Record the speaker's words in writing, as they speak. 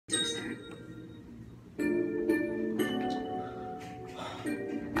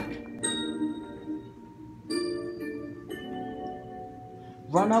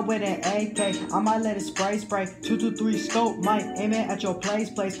Run up with an AK, I might let it spray. 223 scope, might aim it at your place.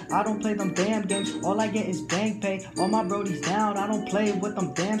 I don't play them damn games, all I get is bank pay. All my brodies down, I don't play with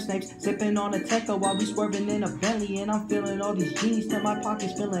them damn snakes. Sipping on a Teca while we swerving in a Bentley. And I'm feeling all these jeans till my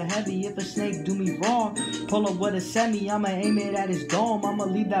pockets feeling heavy. If a snake do me wrong, pull up with a semi, I'ma aim it at his dome. I'ma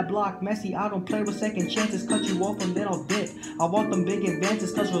leave that block messy, I don't play with second chances. Cut you off and then I'll dip. I want them big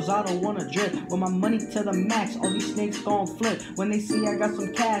advances cause Rosado wanna drip. With my money to the max, all these snakes gon' flip. When they see I got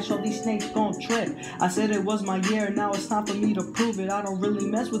some cash, all these snakes gon' trip. I said it was my year, now it's time for me to prove it. I don't really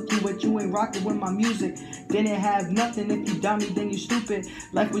mess with you, but you ain't rocking with my music. Didn't have nothing, if you doubt me then you stupid.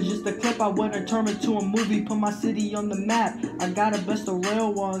 Life was just a clip, I would've turned it to a movie. Put my city on the map, I got a best of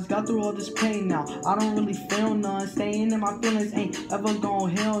real ones. Got through all this pain now, I don't really feel none. Staying in my feelings ain't ever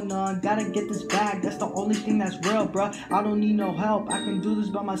gon' heal none. Gotta get this bag, that's the only thing that's real, bruh. I don't need no help, I can do this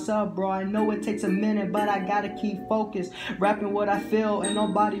by myself, bro. I know it takes a minute, but I gotta keep focused. Rapping what I feel and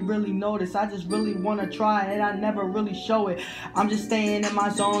nobody really notice. I just really wanna try and I never really show it. I'm just staying in my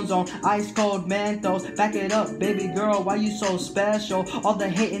zone. Ice cold Mentos, back it up, baby girl, why you so special? All the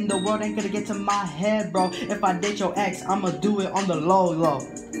hate in the world ain't gonna get to my head, bro. If I date your ex, I'ma do it on the low.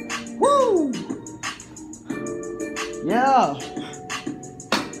 Woo! Yeah.